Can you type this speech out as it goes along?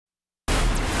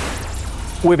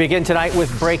We begin tonight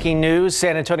with breaking news.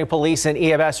 San Antonio Police and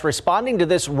EMS responding to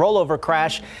this rollover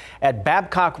crash at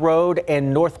Babcock Road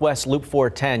and Northwest Loop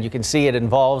 410. You can see it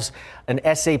involves an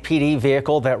SAPD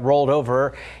vehicle that rolled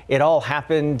over. It all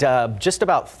happened just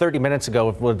about 30 minutes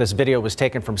ago. This video was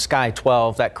taken from Sky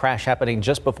 12. That crash happening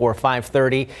just before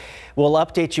 5:30. We'll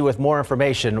update you with more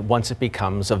information once it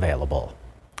becomes available.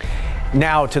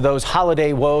 Now to those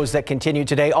holiday woes that continue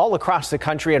today all across the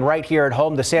country and right here at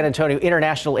home. The San Antonio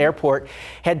International Airport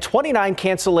had 29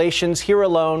 cancellations here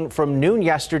alone from noon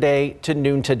yesterday to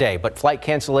noon today. But flight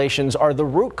cancellations are the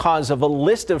root cause of a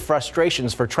list of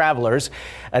frustrations for travelers.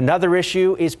 Another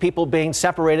issue is people being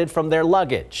separated from their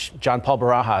luggage. John Paul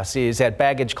Barajas is at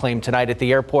baggage claim tonight at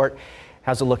the airport.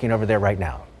 How's it looking over there right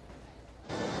now?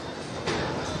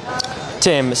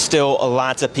 Tim, still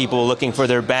lots of people looking for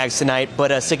their bags tonight,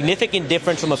 but a significant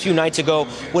difference from a few nights ago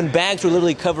when bags were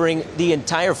literally covering the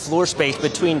entire floor space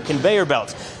between conveyor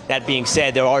belts. That being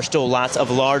said, there are still lots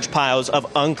of large piles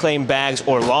of unclaimed bags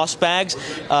or lost bags,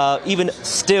 even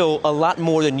still a lot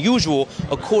more than usual,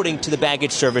 according to the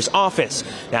baggage service office.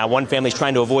 Now, one family is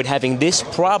trying to avoid having this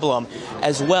problem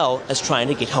as well as trying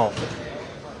to get home.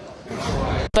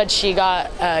 But she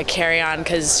got a carry-on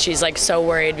because she's like so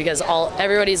worried because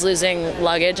everybody's losing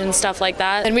luggage and stuff like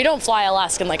that. And we don't fly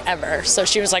Alaskan like ever. So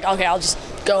she was like, okay, I'll just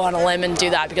go on a limb and do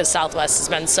that because Southwest has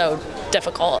been so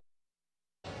difficult.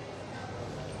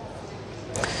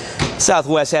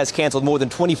 Southwest has canceled more than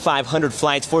 2,500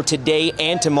 flights for today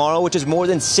and tomorrow, which is more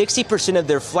than 60% of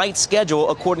their flight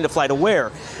schedule, according to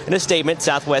FlightAware. In a statement,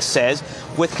 Southwest says,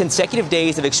 with consecutive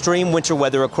days of extreme winter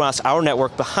weather across our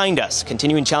network behind us,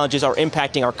 continuing challenges are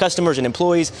impacting our customers and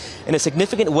employees in a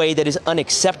significant way that is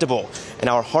unacceptable. And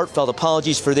our heartfelt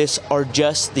apologies for this are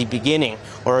just the beginning,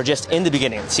 or are just in the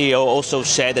beginning. The CEO also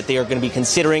said that they are going to be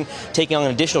considering taking on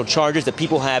additional charges that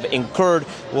people have incurred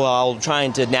while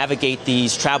trying to navigate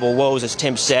these travel woes, as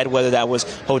Tim said, whether that was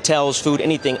hotels, food,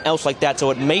 anything else like that. So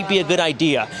it may be a good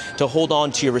idea to hold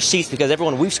on to your receipts because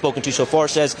everyone we've spoken to so far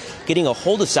says getting a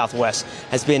hold of Southwest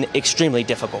has been extremely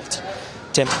difficult.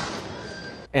 Tim?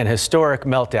 An historic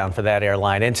meltdown for that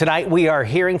airline. And tonight we are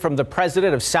hearing from the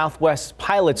president of Southwest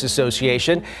Pilots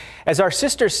Association. As our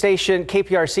sister station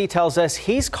KPRC tells us,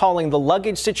 he's calling the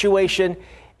luggage situation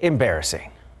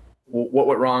embarrassing. What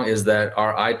went wrong is that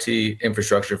our IT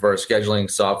infrastructure for our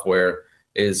scheduling software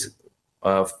is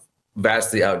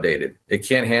vastly outdated. It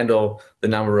can't handle the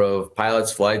number of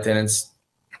pilots, flight attendants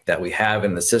that we have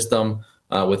in the system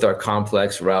with our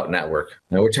complex route network.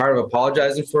 Now, we're tired of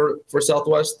apologizing for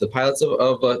Southwest, the pilots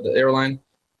of the airline,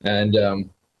 and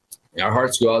our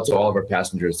hearts go out to all of our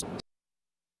passengers.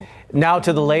 Now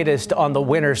to the latest on the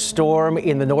winter storm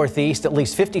in the Northeast. At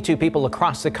least 52 people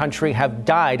across the country have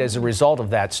died as a result of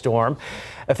that storm.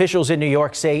 Officials in New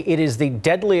York say it is the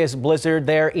deadliest blizzard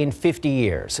there in 50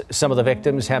 years. Some of the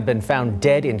victims have been found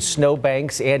dead in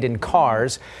snowbanks and in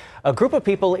cars. A group of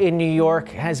people in New York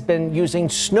has been using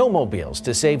snowmobiles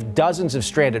to save dozens of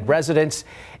stranded residents,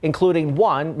 including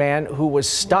one man who was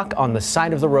stuck on the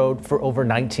side of the road for over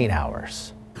 19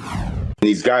 hours.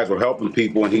 These guys were helping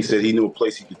people, and he said he knew a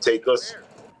place he could take us,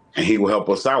 and he will help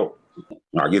us out.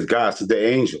 I guess God's the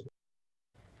angel.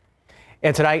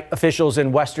 And tonight, officials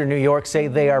in western New York say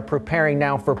they are preparing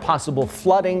now for possible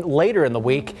flooding later in the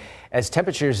week as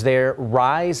temperatures there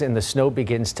rise and the snow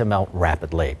begins to melt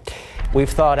rapidly. We've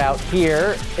thawed out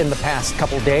here in the past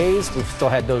couple days. We've still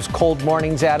had those cold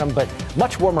mornings, Adam, but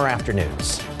much warmer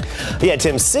afternoons. Yeah,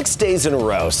 Tim, 6 days in a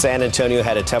row, San Antonio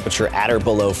had a temperature at or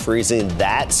below freezing.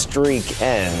 That streak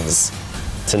ends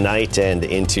tonight and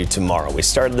into tomorrow. We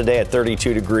started the day at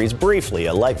 32 degrees, briefly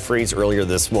a light freeze earlier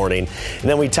this morning, and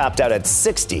then we topped out at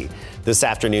 60 this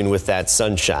afternoon with that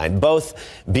sunshine,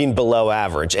 both being below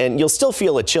average. And you'll still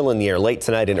feel a chill in the air late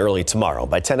tonight and early tomorrow.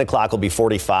 By 10 o'clock, it'll be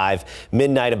 45,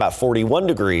 midnight about 41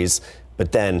 degrees,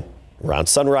 but then around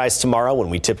sunrise tomorrow, when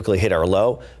we typically hit our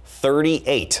low,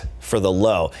 38 for the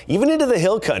low. Even into the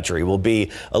hill country will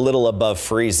be a little above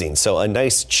freezing. So a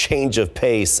nice change of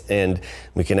pace, and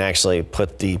we can actually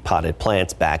put the potted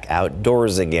plants back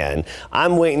outdoors again.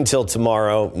 I'm waiting till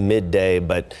tomorrow midday,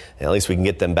 but at least we can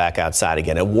get them back outside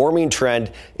again. A warming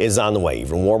trend is on the way.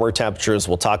 Even warmer temperatures.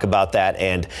 We'll talk about that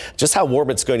and just how warm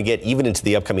it's going to get even into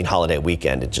the upcoming holiday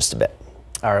weekend in just a bit.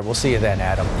 All right, we'll see you then,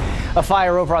 Adam. A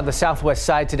fire over on the southwest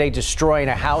side today destroying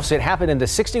a house. It happened in the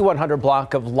 6100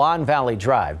 block of Lawn Valley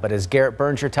Drive. But as Garrett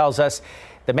Berger tells us,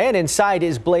 the man inside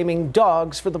is blaming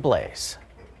dogs for the blaze.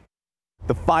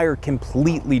 The fire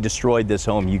completely destroyed this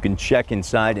home. You can check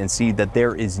inside and see that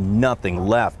there is nothing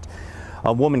left.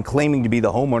 A woman claiming to be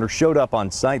the homeowner showed up on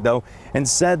site, though, and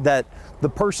said that the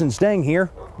person staying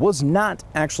here was not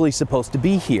actually supposed to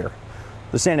be here.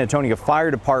 The San Antonio Fire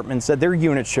Department said their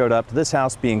unit showed up to this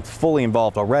house being fully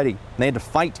involved already. They had to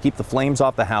fight to keep the flames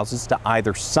off the houses to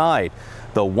either side,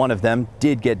 though one of them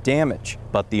did get damage,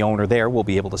 but the owner there will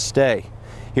be able to stay.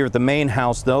 Here at the main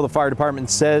house, though, the fire department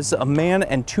says a man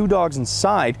and 2 dogs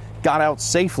inside got out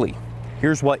safely.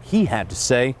 Here's what he had to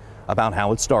say about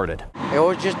how it started. It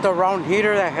was just a round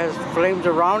heater that has flames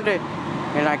around it,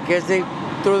 and I guess they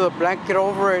threw the blanket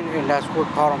over it, and that's what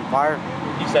caught on fire.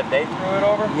 You said they threw it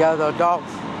over? Yeah, the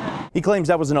dogs. He claims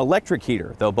that was an electric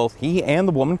heater, though both he and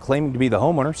the woman claiming to be the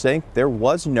homeowner say there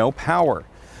was no power.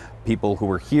 People who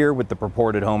were here with the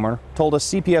purported homeowner told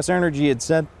us CPS Energy had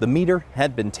said the meter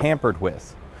had been tampered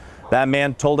with. That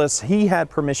man told us he had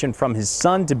permission from his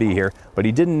son to be here, but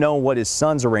he didn't know what his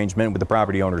son's arrangement with the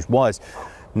property owners was.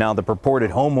 Now, the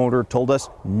purported homeowner told us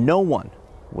no one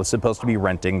was supposed to be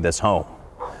renting this home.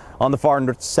 On the far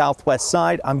southwest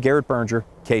side, I'm Garrett Berger,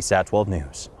 KSAT 12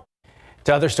 News.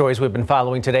 To other stories we've been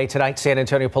following today. Tonight, San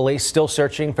Antonio police still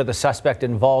searching for the suspect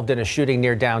involved in a shooting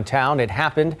near downtown. It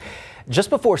happened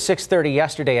just before 6:30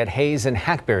 yesterday at Hayes and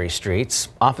Hackberry Streets.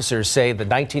 Officers say the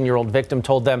 19-year-old victim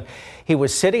told them he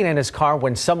was sitting in his car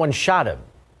when someone shot him.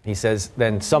 He says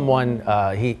then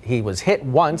he was hit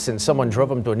once and someone drove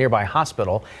him to a nearby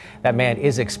hospital. That man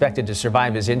is expected to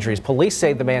survive his injuries. Police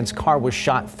say the man's car was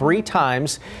shot 3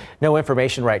 times. No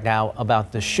information right now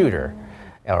about the shooter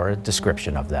or a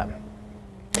description of them.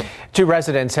 2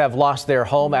 residents have lost their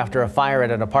home after a fire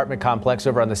at an apartment complex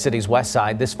over on the city's west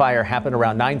side. This fire happened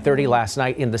around 9:30 last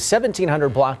night in the 1700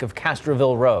 block of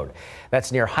Castroville Road.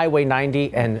 That's near Highway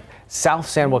 90 and South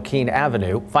San Joaquin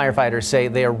Avenue. Firefighters say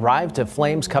they arrived to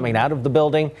flames coming out of the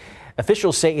building.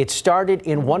 Officials say it started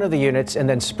in one of the units and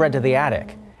then spread to the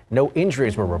attic. No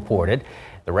injuries were reported.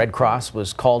 The Red Cross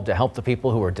was called to help the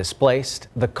people who were displaced.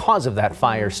 The cause of that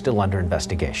fire is still under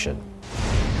investigation.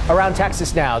 Around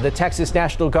Texas now, the Texas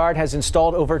National Guard has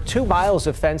installed over 2 miles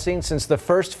of fencing since the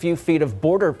first few feet of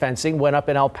border fencing went up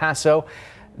in El Paso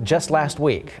just last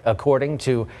week. According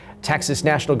to Texas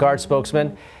National Guard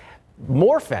spokesman,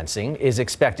 more fencing is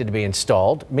expected to be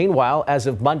installed. Meanwhile, as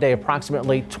of Monday,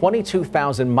 approximately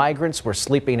 22,000 migrants were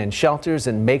sleeping in shelters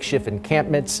and makeshift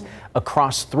encampments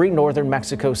across 3 northern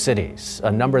Mexico cities,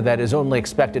 a number that is only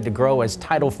expected to grow as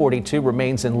Title 42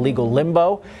 remains in legal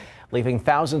limbo, leaving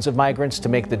thousands of migrants to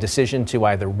make the decision to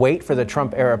either wait for the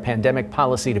Trump-era pandemic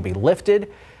policy to be lifted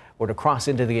or to cross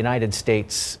into the United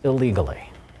States illegally.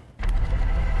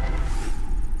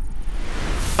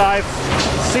 I've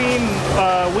seen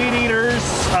weed eaters,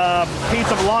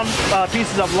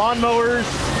 pieces of lawnmowers,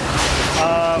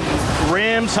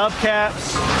 rims,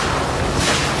 hubcaps,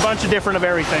 a bunch of different of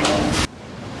everything.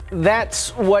 That's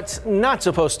what's not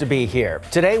supposed to be here.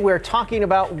 Today, we're talking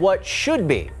about what should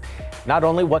be. Not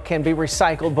only what can be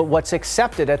recycled, but what's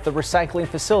accepted at the recycling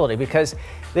facility, because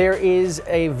there is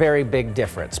a very big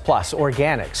difference. Plus,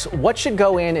 organics. What should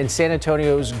go in San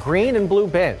Antonio's green and blue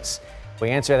bins? We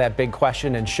answer that big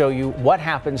question and show you what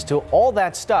happens to all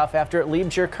that stuff after it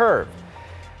leaves your curb.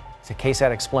 So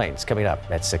KSAT Explains coming up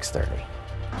at 6:30.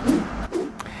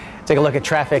 Take a look at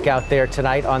traffic out there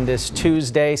tonight on this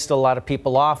Tuesday. Still a lot of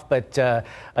people off, but a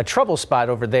trouble spot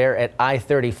over there at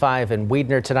I-35 in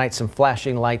Weidner tonight. Some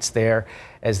flashing lights there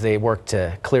as they work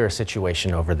to clear a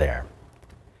situation over there.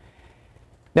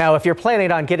 Now, if you're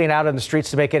planning on getting out on the streets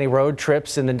to make any road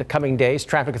trips in the coming days,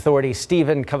 Traffic Authority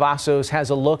Stephen Cavazos has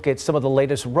a look at some of the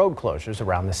latest road closures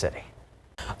around the city.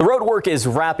 The road work is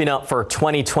wrapping up for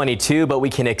 2022, but we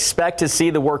can expect to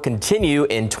see the work continue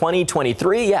in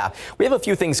 2023. Yeah, we have a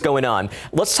few things going on.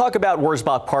 Let's talk about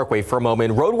Wurzbach Parkway for a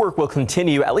moment. Road work will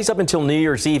continue at least up until New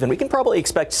Year's Eve, and we can probably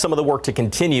expect some of the work to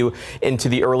continue into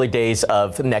the early days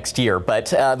of next year. But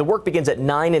the work begins at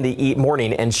 9 in the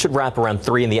morning and should wrap around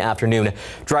 3 in the afternoon.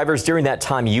 Drivers during that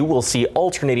time, you will see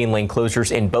alternating lane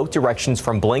closures in both directions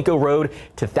from Blanco Road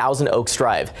to Thousand Oaks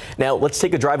Drive. Now, let's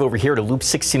take a drive over here to Loop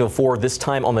 1604, this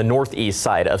time on the northeast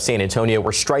side of San Antonio,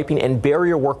 where striping and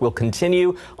barrier work will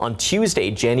continue on Tuesday,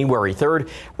 January 3rd,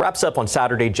 wraps up on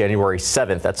Saturday, January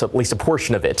 7th. That's at least a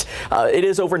portion of it. It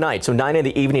is overnight, so 9 in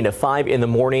the evening to 5 in the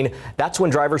morning. That's when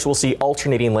drivers will see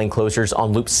alternating lane closures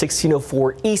on Loop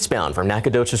 1604 eastbound from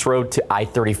Nacogdoches Road to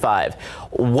I-35.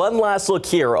 One last look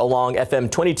here along FM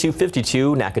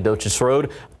 2252 Nacogdoches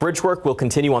Road. Bridge work will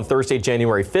continue on Thursday,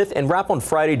 January 5th and wrap on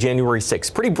Friday, January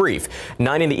 6th. Pretty brief.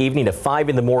 9 in the evening to 5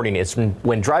 in the morning is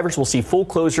when drivers will see full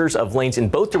closures of lanes in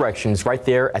both directions right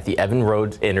there at the Evan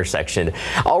Road intersection.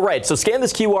 All right, so scan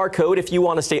this QR code if you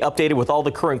want to stay updated with all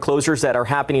the current closures that are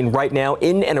happening right now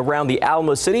in and around the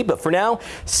Alamo City. But for now,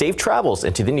 safe travels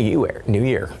into the new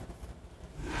year.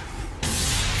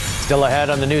 Still ahead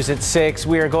on the news at 6,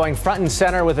 we are going front and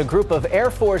center with a group of Air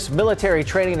Force military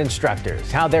training instructors,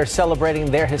 how they're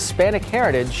celebrating their Hispanic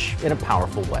heritage in a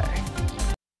powerful way.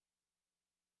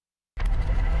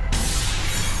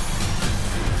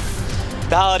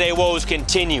 The holiday woes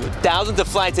continue. Thousands of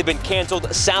flights have been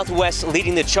canceled, Southwest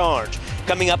leading the charge.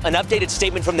 Coming up, an updated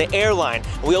statement from the airline.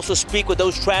 We also speak with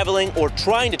those traveling or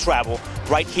trying to travel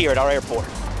right here at our airport.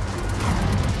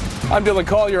 I'm Dylan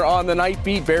Collier on the Night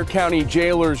Beat. Bexar County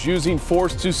jailers using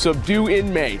force to subdue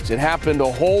inmates. It happened a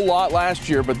whole lot last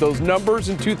year, but those numbers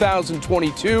in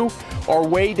 2022 are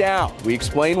way down. We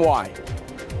explain why.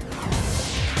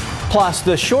 Plus,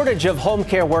 the shortage of home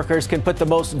care workers can put the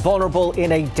most vulnerable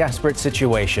in a desperate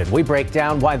situation. We break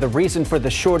down why the reason for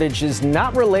the shortage is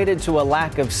not related to a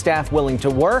lack of staff willing to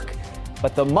work,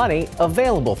 but the money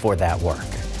available for that work.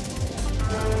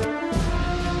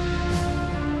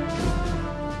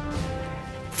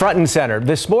 Front and center.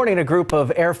 This morning, a group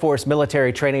of Air Force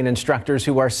military training instructors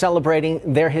who are celebrating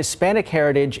their Hispanic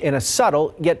heritage in a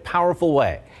subtle yet powerful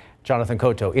way. Jonathan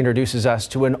Cotto introduces us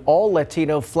to an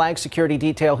all-Latino flag security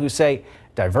detail who say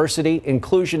diversity,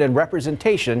 inclusion, and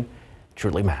representation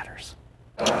truly matters.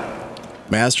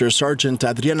 Master Sergeant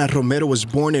Adriana Romero was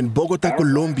born in Bogota,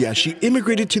 Colombia. She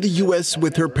immigrated to the U.S.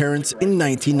 with her parents in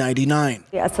 1999.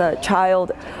 As a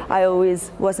child, I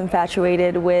always was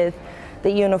infatuated with the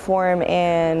uniform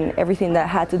and everything that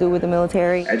had to do with the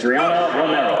military. Adriana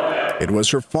Romero. It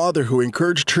was her father who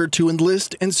encouraged her to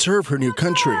enlist and serve her new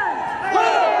country.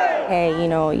 Hey, you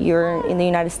know, you're in the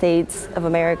United States of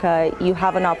America, you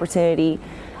have an opportunity,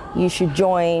 you should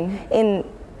join. In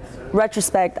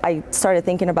retrospect, I started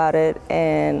thinking about it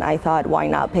and I thought, why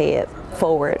not pay it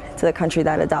forward to the country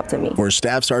that adopted me? For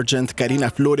Staff Sergeant Karina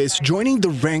Flores, joining the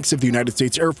ranks of the United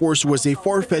States Air Force was a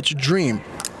far-fetched dream.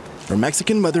 Her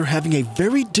Mexican mother having a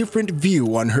very different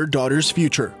view on her daughter's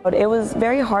future. It was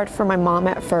very hard for my mom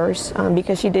at first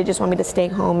because she did just want me to stay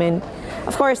home and,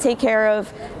 of course, take care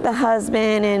of the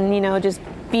husband and, you know, just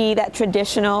be that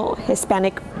traditional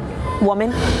Hispanic woman.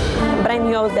 But I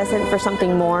knew I was destined for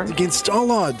something more. Against all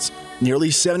odds, nearly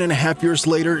 7.5 years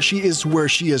later, she is where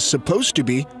she is supposed to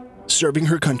be, serving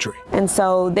her country. And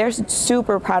so they're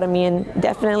super proud of me, and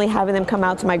definitely having them come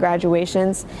out to my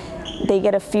graduations, they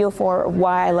get a feel for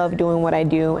why I love doing what I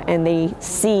do, and they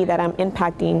see that I'm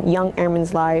impacting young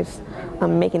airmen's lives,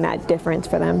 making that difference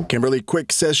for them. Kimberly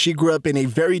Quick says she grew up in a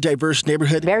very diverse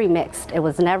neighborhood. Very mixed. It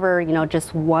was never, you know,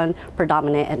 just one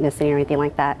predominant ethnicity or anything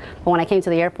like that. But when I came to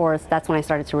the Air Force, that's when I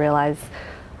started to realize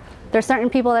there's certain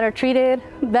people that are treated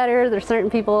better, there's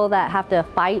certain people that have to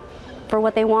fight for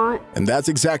what they want. And that's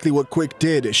exactly what Quick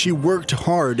did. She worked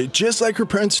hard, just like her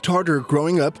parents taught her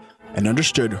growing up, and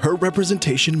understood her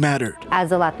representation mattered.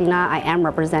 As a Latina, I am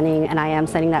representing and I am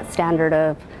setting that standard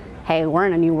of, hey, we're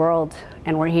in a new world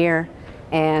and we're here,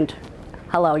 and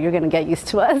hello, you're gonna get used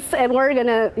to us, and we're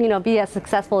gonna, you know, be as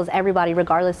successful as everybody,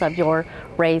 regardless of your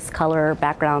race, color,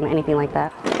 background, anything like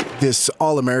that. This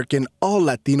all-American,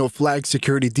 all-Latino flag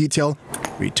security detail,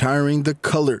 retiring the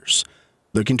colors,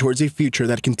 looking towards a future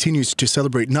that continues to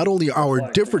celebrate not only our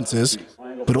differences,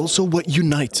 but also what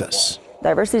unites us.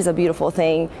 Diversity is a beautiful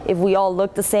thing. If we all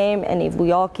looked the same and if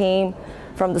we all came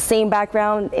from the same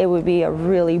background, it would be a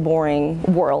really boring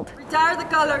world. Retire the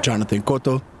color. Jonathan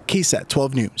Cotto, KSAT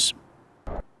 12 News.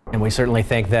 And we certainly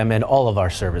thank them and all of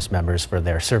our service members for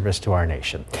their service to our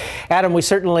nation. Adam, we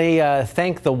certainly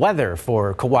thank the weather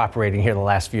for cooperating here the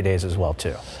last few days as well,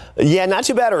 too. Yeah, not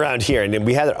too bad around here. And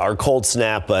we had our cold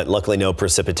snap, but luckily no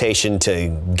precipitation to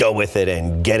go with it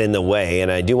and get in the way.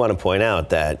 And I do want to point out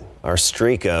that our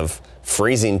streak of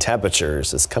freezing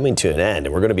temperatures is coming to an end,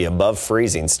 and we're going to be above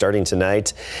freezing starting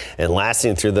tonight and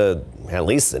lasting through at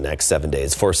least the next 7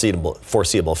 days,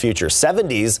 foreseeable future.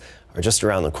 70s are just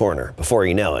around the corner. Before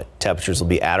you know it, temperatures will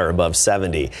be at or above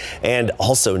 70. And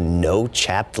also no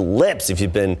chapped lips. If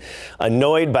you've been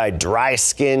annoyed by dry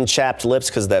skin, chapped lips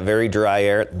because of that very dry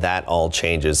air, that all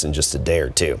changes in just a day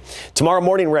or two. Tomorrow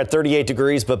morning, we're at 38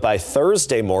 degrees, but by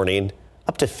Thursday morning,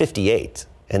 up to 58.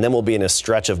 And then we'll be in a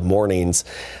stretch of mornings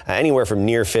anywhere from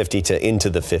near 50 to into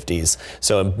the 50s.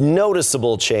 So a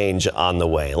noticeable change on the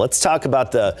way. Let's talk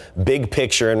about the big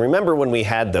picture. And remember when we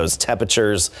had those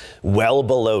temperatures well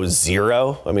below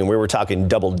zero? I mean, we were talking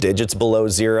double digits below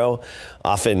zero.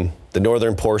 Often the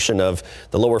northern portion of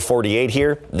the lower 48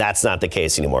 here, that's not the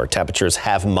case anymore. Temperatures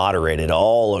have moderated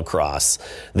all across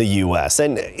the U.S.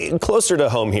 And closer to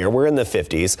home here, we're in the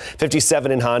 50s.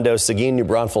 57 in Hondo, Seguin, New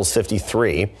Braunfels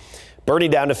 53. Birdie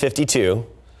down to 52,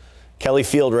 Kelly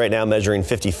Field right now measuring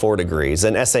 54 degrees,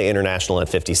 and SA International at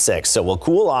 56. So we'll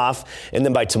cool off, and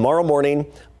then by tomorrow morning,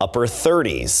 upper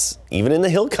 30s. Even in the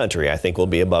hill country, I think we'll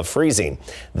be above freezing.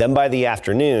 Then by the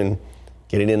afternoon,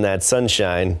 getting in that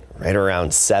sunshine right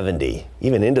around 70,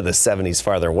 even into the 70s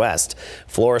farther west.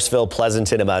 Floresville,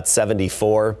 Pleasanton about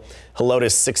 74,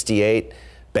 Helotes 68,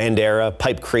 Bandera,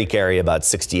 Pipe Creek area about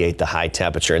 68, the high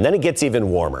temperature. And then it gets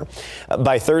even warmer.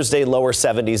 By Thursday, lower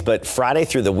 70s, but Friday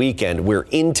through the weekend, we're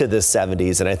into the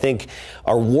 70s. And I think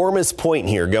our warmest point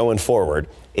here going forward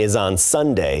is on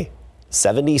Sunday,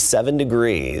 77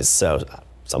 degrees. So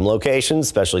some locations,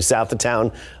 especially south of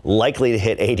town, likely to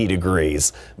hit 80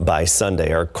 degrees by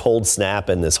Sunday. Our cold snap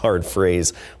and this hard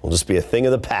freeze will just be a thing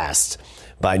of the past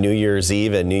by New Year's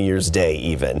Eve and New Year's Day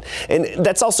even. And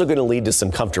that's also going to lead to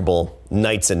some comfortable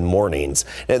nights and mornings.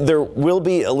 There will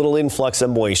be a little influx of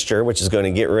moisture, which is going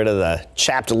to get rid of the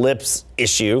chapped lips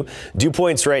issue. Dew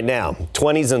points right now,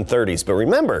 20s and 30s. But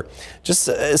remember, just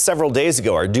several days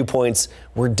ago, our dew points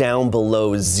were down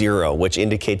below 0, which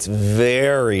indicates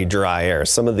very dry air.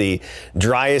 Some of the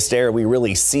driest air we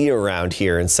really see around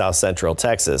here in south central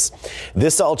Texas.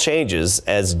 This all changes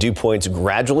as dew points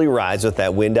gradually rise with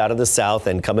that wind out of the south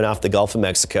and coming off the Gulf of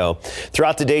Mexico.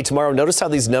 Throughout the day tomorrow, notice how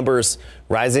these numbers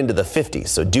rise into the 50s.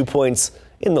 So dew points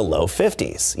in the low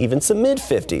 50s, even some mid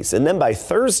 50s. And then by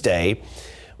Thursday,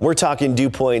 we're talking dew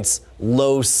points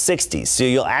low 60s. So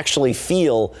you'll actually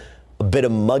feel a bit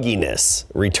of mugginess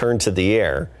return to the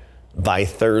air by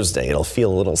Thursday. It'll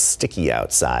feel a little sticky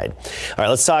outside. All right,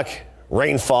 let's talk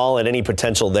rainfall and any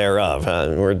potential thereof.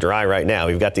 We're dry right now.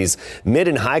 We've got these mid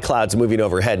and high clouds moving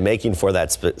overhead, making for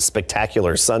that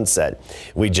spectacular sunset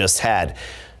we just had.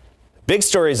 Big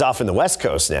stories off in the West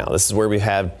Coast now. This is where we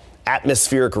have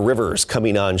atmospheric rivers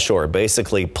coming onshore,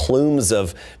 basically plumes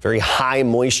of very high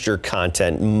moisture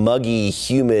content, muggy,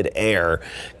 humid air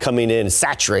coming in,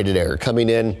 saturated air coming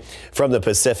in from the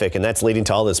Pacific, and that's leading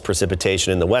to all this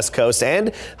precipitation in the West Coast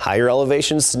and higher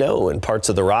elevation snow in parts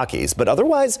of the Rockies. But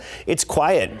otherwise, it's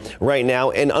quiet right now,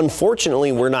 and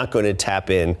unfortunately, we're not going to tap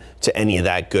in to any of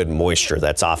that good moisture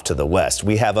that's off to the west.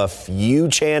 We have a few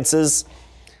chances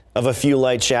of a few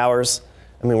light showers.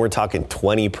 I mean, we're talking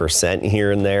 20%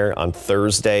 here and there on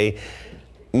Thursday,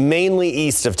 mainly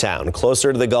east of town,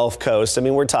 closer to the Gulf Coast. I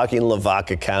mean, we're talking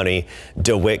Lavaca County,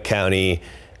 DeWitt County,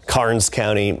 Karnes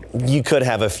County. You could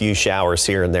have a few showers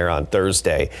here and there on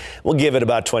Thursday. We'll give it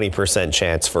about 20%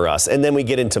 chance for us. And then we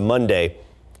get into Monday,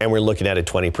 and we're looking at a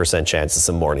 20% chance of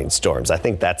some morning storms. I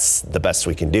think that's the best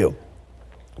we can do.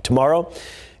 Tomorrow,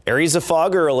 areas of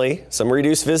fog early, some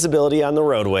reduced visibility on the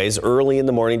roadways early in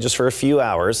the morning just for a few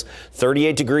hours.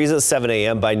 38 degrees at 7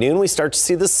 a.m. By noon, we start to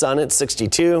see the sun at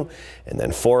 62, and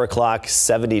then 4 o'clock,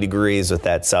 70 degrees with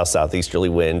that south-southeasterly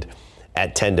wind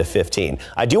at 10 to 15.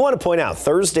 I do want to point out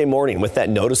Thursday morning with that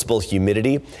noticeable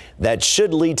humidity, that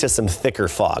should lead to some thicker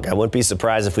fog. I wouldn't be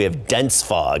surprised if we have dense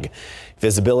fog.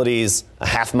 Visibility's a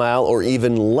half mile or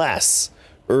even less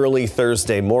early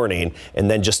Thursday morning, and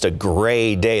then just a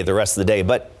gray day the rest of the day,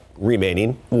 but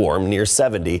remaining warm near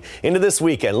 70 into this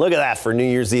weekend. Look at that for New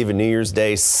Year's Eve and New Year's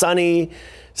Day. Sunny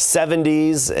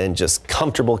 70s and just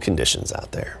comfortable conditions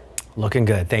out there. Looking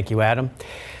good. Thank you, Adam.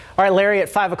 All right, Larry, at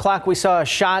 5 o'clock, we saw a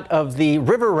shot of the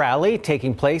River Rally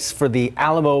taking place for the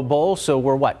Alamo Bowl. So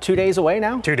we're, what, 2 days away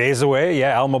now? 2 days away,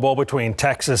 yeah, Alamo Bowl between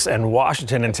Texas and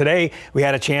Washington. And today we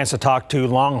had a chance to talk to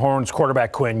Longhorns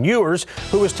quarterback Quinn Ewers,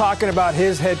 who was talking about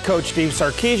his head coach, Steve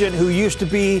Sarkisian, who used to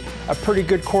be a pretty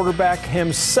good quarterback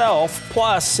himself.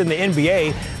 Plus, in the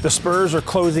NBA, the Spurs are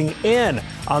closing in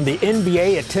on the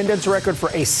NBA attendance record for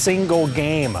a single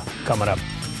game coming up.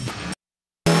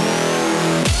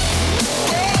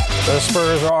 The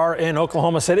Spurs are in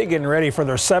Oklahoma City getting ready for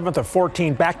their 7th of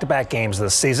 14 back-to-back games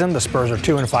this season. The Spurs are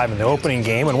 2-5 in the opening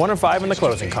game and 1-5 in the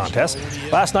closing contest.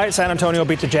 Last night, San Antonio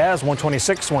beat the Jazz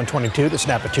 126-122 to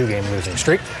snap a 2-game losing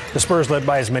streak. The Spurs led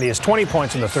by as many as 20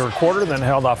 points in the third quarter, then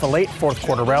held off a late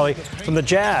fourth-quarter rally from the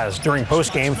Jazz. During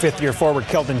postgame, fifth-year forward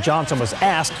Kelton Johnson was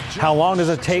asked, how long does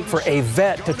it take for a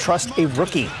vet to trust a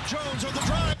rookie?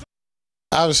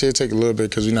 Obviously, it takes a little bit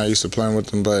because we're not used to playing with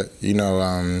them, but, you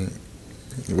know,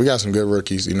 we got some good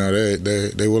rookies. You know,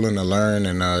 they willing to learn,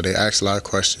 and they ask a lot of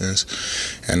questions,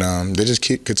 and they just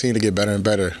continue to get better and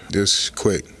better. Just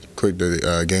quick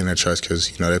to gain their trust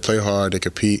because, you know, they play hard, they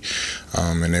compete,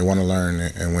 and they want to learn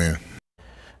and win.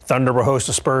 Thunder will host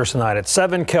the Spurs tonight at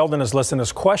 7. Keldon is listed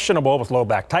as questionable with low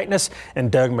back tightness, and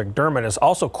Doug McDermott is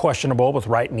also questionable with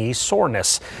right knee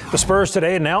soreness. The Spurs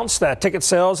today announced that ticket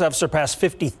sales have surpassed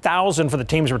 50,000 for the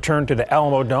team's return to the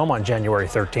Alamo Dome on January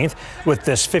 13th. With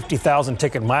this 50,000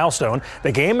 ticket milestone,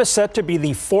 the game is set to be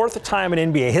the 4th time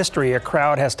in NBA history a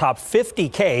crowd has topped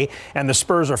 50K, and the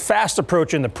Spurs are fast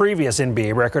approaching the previous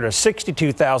NBA record of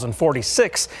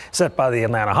 62,046 set by the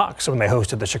Atlanta Hawks when they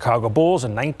hosted the Chicago Bulls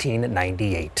in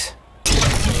 1998.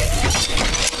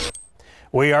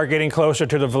 We are getting closer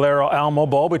to the Valero Alamo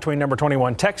Bowl between number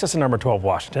 21 Texas and number 12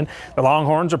 Washington. The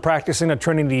Longhorns are practicing at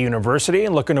Trinity University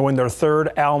and looking to win their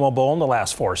 3rd Alamo Bowl in the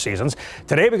last 4 seasons.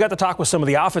 Today we got to talk with some of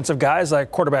the offensive guys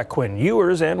like quarterback Quinn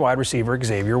Ewers and wide receiver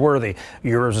Xavier Worthy.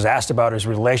 Ewers was asked about his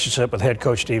relationship with head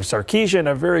coach Steve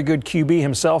Sarkisian, a very good QB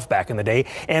himself back in the day.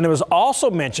 And it was also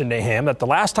mentioned to him that the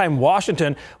last time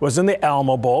Washington was in the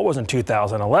Alamo Bowl was in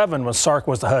 2011 when Sark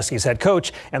was the Huskies head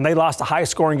coach, and they lost a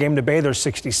high-scoring game to Baylor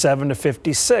 67-50.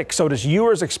 So does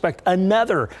Ewers expect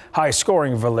another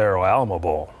high-scoring Valero Alamo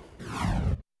Bowl?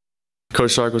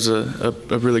 Coach Sark was a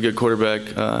really good quarterback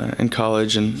in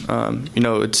college, and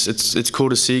it's cool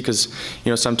to see because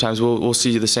sometimes we'll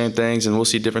see the same things and we'll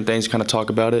see different things, kind of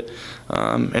talk about it,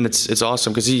 and it's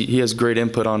awesome because he has great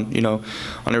input on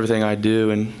on everything I do,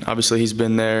 and obviously he's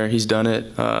been there, he's done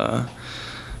it.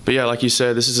 But yeah, like you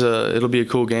said, it'll be a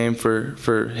cool game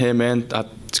for him and a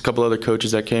couple other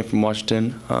coaches that came from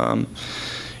Washington.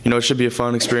 It should be a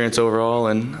fun experience overall,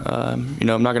 and I'm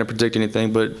not going to predict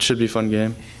anything, but it should be a fun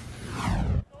game.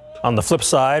 On the flip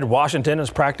side, Washington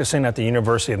is practicing at the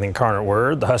University of the Incarnate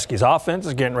Word. The Huskies offense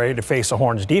is getting ready to face the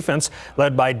Horns defense,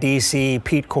 led by DC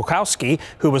Pete Kulkowski,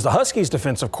 who was the Huskies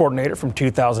defensive coordinator from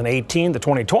 2018 to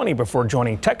 2020 before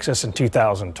joining Texas in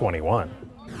 2021.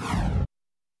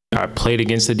 I played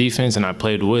against the defense and I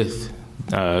played with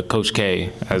Coach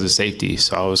K as a safety,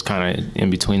 so I was kind of in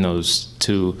between those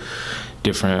two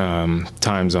different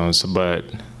time zones. But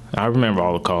I remember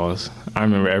all the calls. I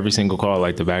remember every single call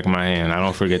like the back of my hand. I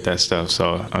don't forget that stuff,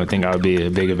 so I think that would be a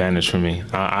big advantage for me.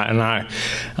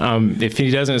 If he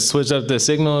doesn't switch up the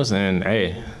signals, then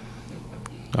hey,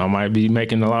 I might be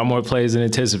making a lot more plays than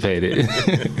anticipated.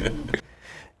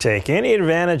 Take any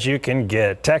advantage you can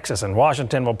get. Texas and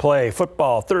Washington will play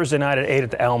football Thursday night at 8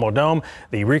 at the Alamo Dome.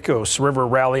 The Ricos River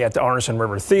Rally at the Arneson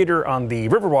River Theater on the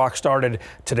Riverwalk started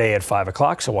today at 5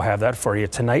 o'clock, so we'll have that for you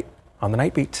tonight on the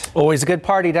Night Beat. Always a good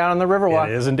party down on the Riverwalk.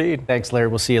 It is indeed. Thanks, Larry.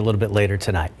 We'll see you a little bit later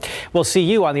tonight. We'll see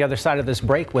you on the other side of this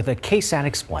break with a KSAT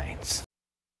Explains.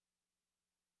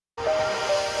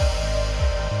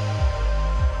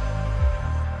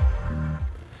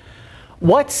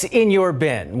 What's in your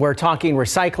bin? We're talking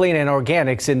recycling and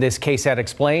organics in this KSAT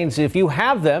Explains. If you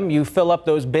have them, you fill up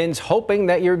those bins hoping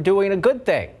that you're doing a good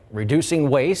thing,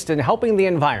 reducing waste and helping the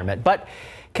environment. But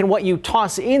can what you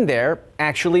toss in there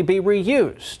actually be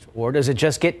reused? Or does it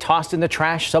just get tossed in the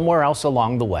trash somewhere else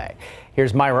along the way?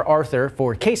 Here's Myra Arthur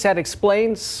for KSAT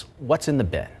Explains What's in the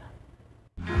Bin.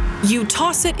 You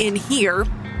toss it in here,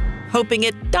 hoping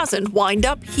it doesn't wind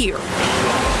up here.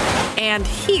 And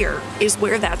here is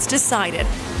where that's decided,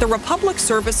 the Republic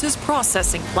Services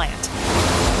processing plant.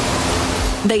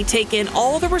 They take in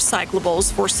all the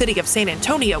recyclables for City of San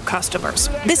Antonio customers.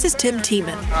 This is Tim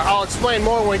Tiemann. I'll explain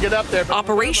more when we get up there.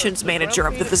 Operations manager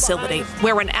of the facility,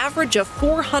 where an average of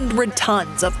 400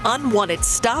 tons of unwanted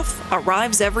stuff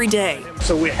arrives every day.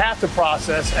 So we have to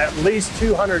process at least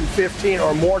 215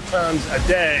 or more tons a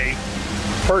day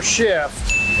per shift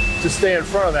to stay in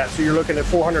front of that. So you're looking at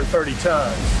 430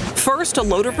 tons. First, a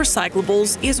load of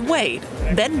recyclables is weighed,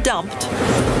 then dumped.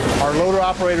 Our loader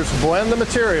operators blend the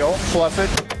material, fluff it.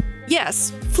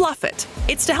 Yes, fluff it.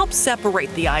 It's to help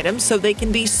separate the items so they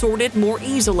can be sorted more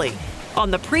easily. On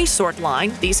the pre-sort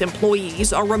line, these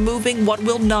employees are removing what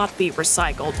will not be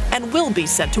recycled and will be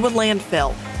sent to a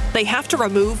landfill. They have to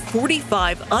remove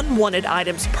 45 unwanted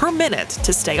items per minute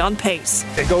to stay on pace.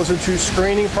 It goes into a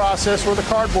screening process where the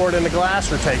cardboard and the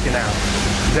glass are taken out.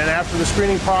 Then after the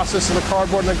screening process of the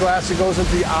cardboard and the glass, it goes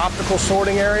into the optical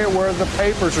sorting area where the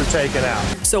papers are taken out.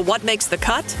 So what makes the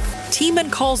cut? Tiemann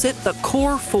calls it the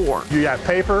core four. You got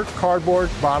paper, cardboard,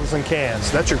 bottles, and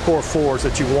cans. That's your core fours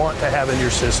that you want to have in your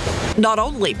system. Not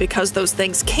only because those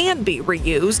things can be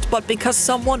reused, but because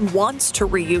someone wants to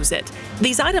reuse it.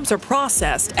 These items are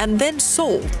processed and then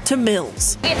sold to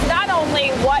mills. It's not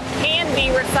only what can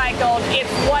be recycled, it's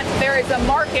what there is a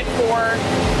market for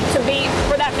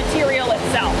that material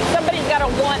itself. Somebody's got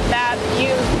to want that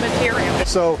used material.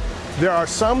 So there are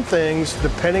some things,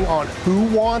 depending on who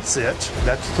wants it,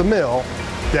 that's the mill,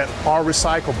 that are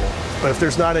recyclable. But if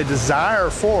there's not a desire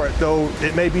for it, though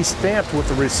it may be stamped with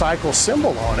the recycle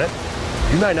symbol on it,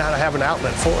 You might not have an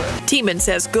outlet for it. Tiemann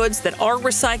says goods that are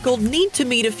recycled need to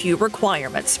meet a few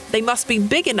requirements. They must be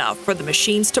big enough for the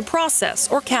machines to process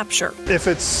or capture. If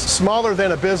it's smaller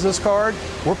than a business card,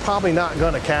 we're probably not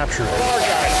going to capture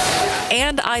it.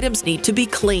 And items need to be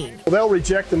clean. They'll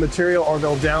reject the material or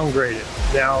they'll downgrade it.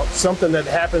 Now, something that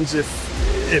happens if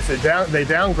they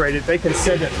downgrade it, they can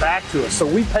send it back to us. So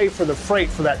we pay for the freight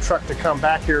for that truck to come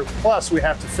back here. Plus, we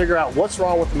have to figure out what's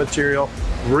wrong with the material,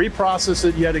 reprocess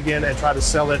it yet again, and try to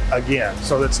sell it again.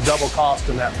 So that's double cost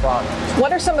in that product.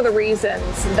 What are some of the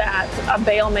reasons that a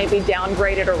bale may be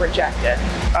downgraded or rejected?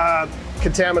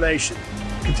 Contamination.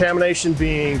 Contamination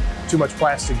being too much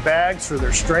plastic bags for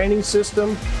their straining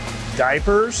system,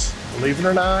 diapers, believe it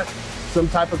or not, some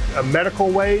type of medical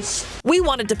waste. We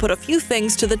wanted to put a few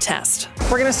things to the test.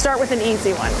 We're going to start with an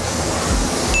easy one.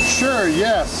 Sure,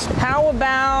 yes. How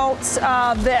about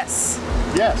this?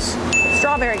 Yes.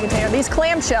 Strawberry container. These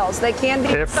clamshells, they can be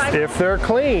if they're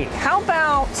clean. How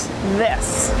about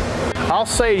this? I'll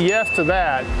say yes to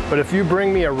that, but if you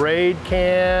bring me a Raid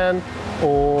can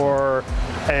or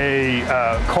a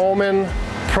Coleman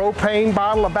propane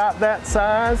bottle about that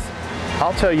size,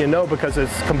 I'll tell you no, because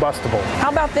it's combustible. How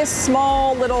about this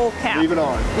small little cap? Leave it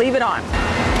on. Leave it on.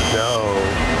 No.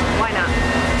 Why not?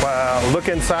 Well, look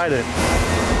inside it.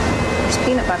 There's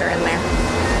peanut butter in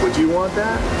there. Would you want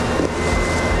that?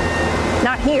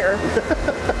 Not here.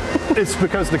 It's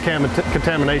because of the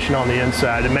contamination on the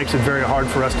inside. It makes it very hard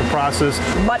for us to process.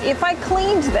 But if I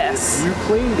cleaned this. You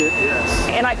cleaned it, yes.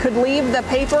 And I could leave the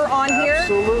paper on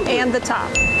Absolutely. here and the top.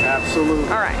 Absolutely.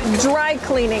 All right, dry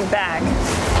cleaning bag.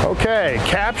 Okay,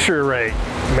 capture rate.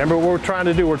 Remember what we're trying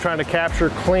to do? We're trying to capture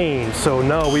clean. So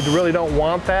no, we really don't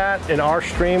want that in our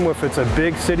stream if it's a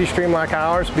big city stream like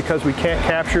ours, because we can't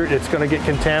capture it. It's going to get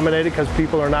contaminated because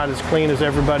people are not as clean as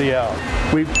everybody else.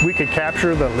 We could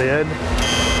capture the lid,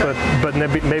 but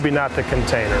maybe not the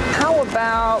container. How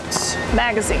about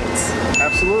magazines?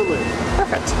 Absolutely.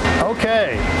 Perfect.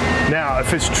 Okay. Now,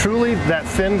 if it's truly that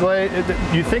thin glaze,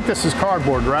 you think this is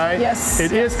cardboard, right? Yes.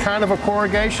 It is kind of a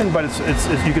corrugation, but it's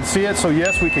you can see it. So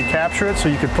yes, we could capture it. So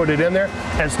you could put it in there.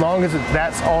 As long as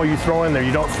that's all you throw in there,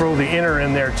 you don't throw the inner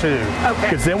in there too. Okay.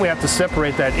 Because then we have to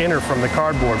separate that inner from the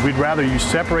cardboard. We'd rather you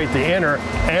separate the inner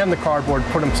and the cardboard,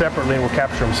 put them separately, and we'll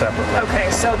capture them separately.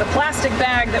 Okay. So the plastic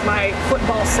bag that my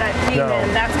football set came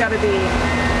in, that's got to be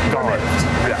gone.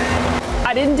 Yeah.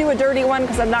 I didn't do a dirty one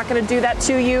because I'm not going to do that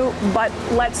to you, but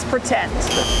let's pretend.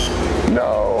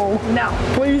 No. No.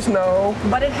 Please no.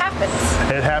 But it happens.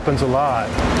 It happens a lot.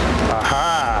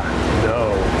 Aha.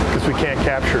 No. Because we can't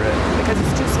capture it. Because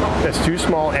it's too small. It's too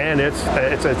small, and it's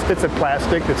a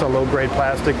plastic. It's a low-grade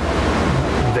plastic.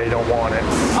 They don't want it.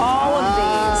 All of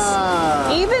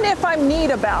these. Even if I'm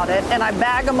neat about it and I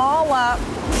bag them all up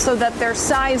so that they're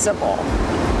sizable.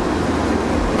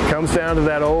 Comes down to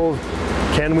that old,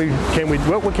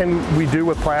 what can we do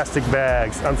with plastic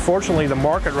bags? Unfortunately, the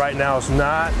market right now is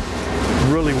not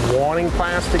really wanting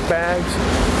plastic bags.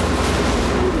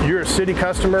 You're a city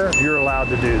customer, you're allowed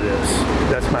to do this.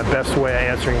 That's my best way of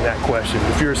answering that question.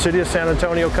 If you're a City of San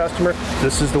Antonio customer,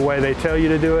 this is the way they tell you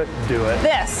to do it, do it.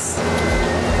 This.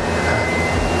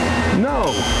 No.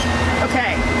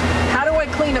 Okay. How do I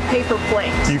clean a paper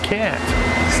plate? You can't.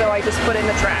 So I just put it in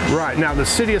the trash. Right. Now, the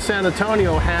City of San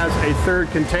Antonio has a third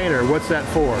container. What's that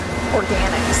for?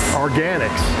 Organics.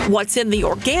 Organics. What's in the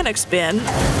organics bin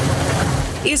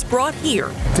is brought here.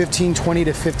 15, 20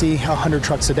 to 50, 100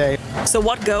 trucks a day. So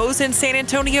what goes in San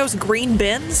Antonio's green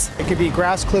bins? It could be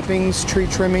grass clippings, tree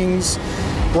trimmings,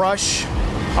 brush,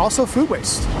 also food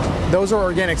waste. Those are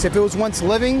organics. If it was once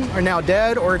living or now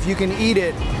dead, or if you can eat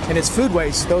it and it's food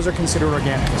waste, those are considered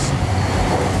organics.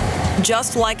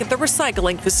 Just like at the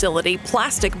recycling facility,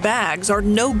 plastic bags are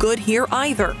no good here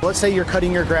either. Let's say you're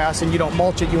cutting your grass and you don't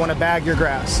mulch it, you want to bag your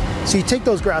grass. So you take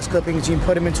those grass clippings, you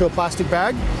put them into a plastic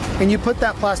bag, and you put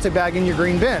that plastic bag in your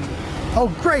green bin. Oh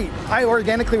great, I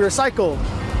organically recycled.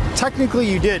 Technically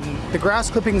you didn't. The grass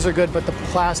clippings are good, but the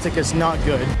plastic is not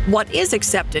good. What is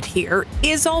accepted here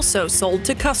is also sold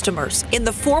to customers in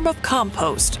the form of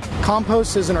compost.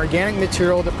 Compost is an organic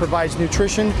material that provides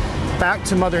nutrition back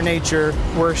to Mother Nature,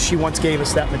 where she once gave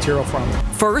us that material from.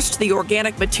 First, the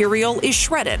organic material is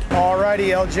shredded. Alrighty,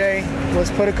 LJ, let's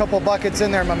put a couple buckets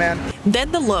in there, my man.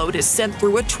 Then the load is sent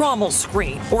through a trommel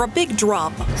screen or a big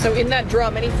drum. So in that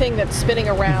drum, anything that's spinning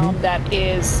around that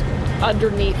is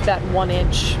underneath that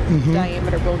 1-inch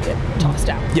diameter will get tossed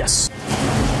out. Yes.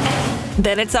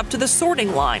 Then it's up to the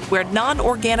sorting line where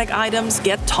non-organic items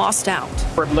get tossed out.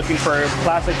 We're looking for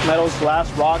plastics, metals, glass,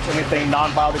 rocks, anything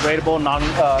non-biodegradable,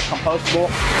 non-compostable.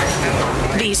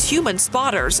 These human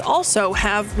spotters also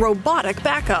have robotic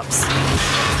backups.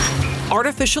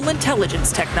 artificial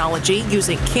intelligence technology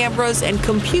using cameras and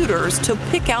computers to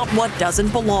pick out what doesn't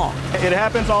belong. It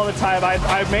happens all the time.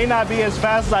 I may not be as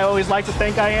fast as I always like to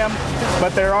think I am,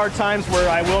 but there are times where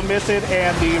I will miss it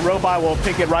and the robot will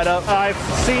pick it right up. I've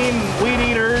seen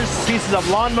weed eaters, pieces of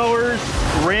lawnmowers,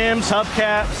 rims,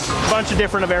 hubcaps, a bunch of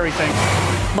different of everything.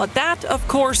 But that, of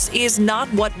course, is not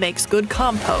what makes good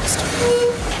compost.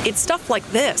 It's stuff like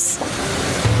this.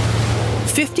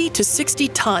 50 to 60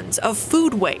 tons of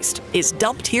food waste is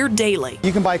dumped here daily.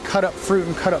 You can buy cut up fruit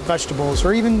and cut up vegetables,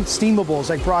 or even steamables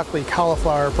like broccoli,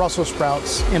 cauliflower, Brussels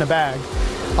sprouts in a bag.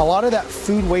 A lot of that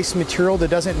food waste material that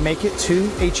doesn't make it to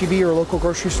H-E-B or local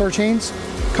grocery store chains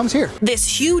comes here. This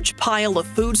huge pile of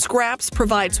food scraps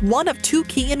provides one of two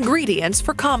key ingredients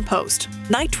for compost: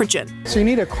 nitrogen. So you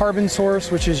need a carbon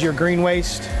source, which is your green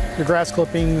waste, your grass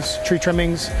clippings, tree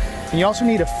trimmings, and you also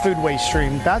need a food waste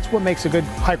stream. That's what makes a good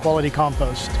high quality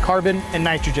compost: carbon and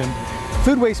nitrogen.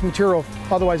 Food waste material,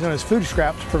 otherwise known as food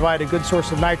scraps, provide a good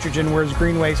source of nitrogen, whereas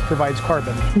green waste provides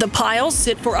carbon. The piles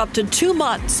sit for up to 2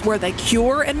 months where they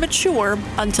cure and mature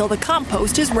until the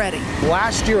compost is ready.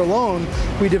 Last year alone,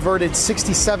 we diverted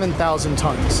 67,000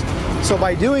 tons. So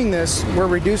by doing this, we're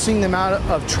reducing the amount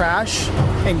of trash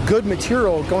and good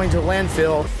material going to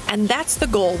landfill. And that's the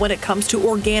goal when it comes to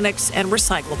organics and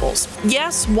recyclables.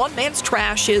 Yes, one man's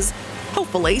trash is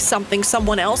hopefully something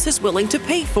someone else is willing to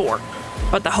pay for.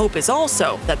 But the hope is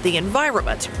also that the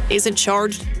environment isn't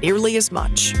charged nearly as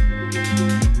much.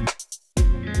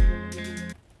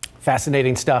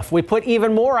 Fascinating stuff. We put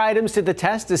even more items to the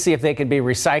test to see if they can be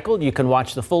recycled. You can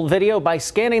watch the full video by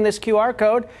scanning this QR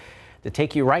code to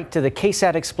take you right to the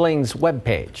KSAT Explains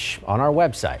webpage on our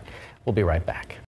website. We'll be right back.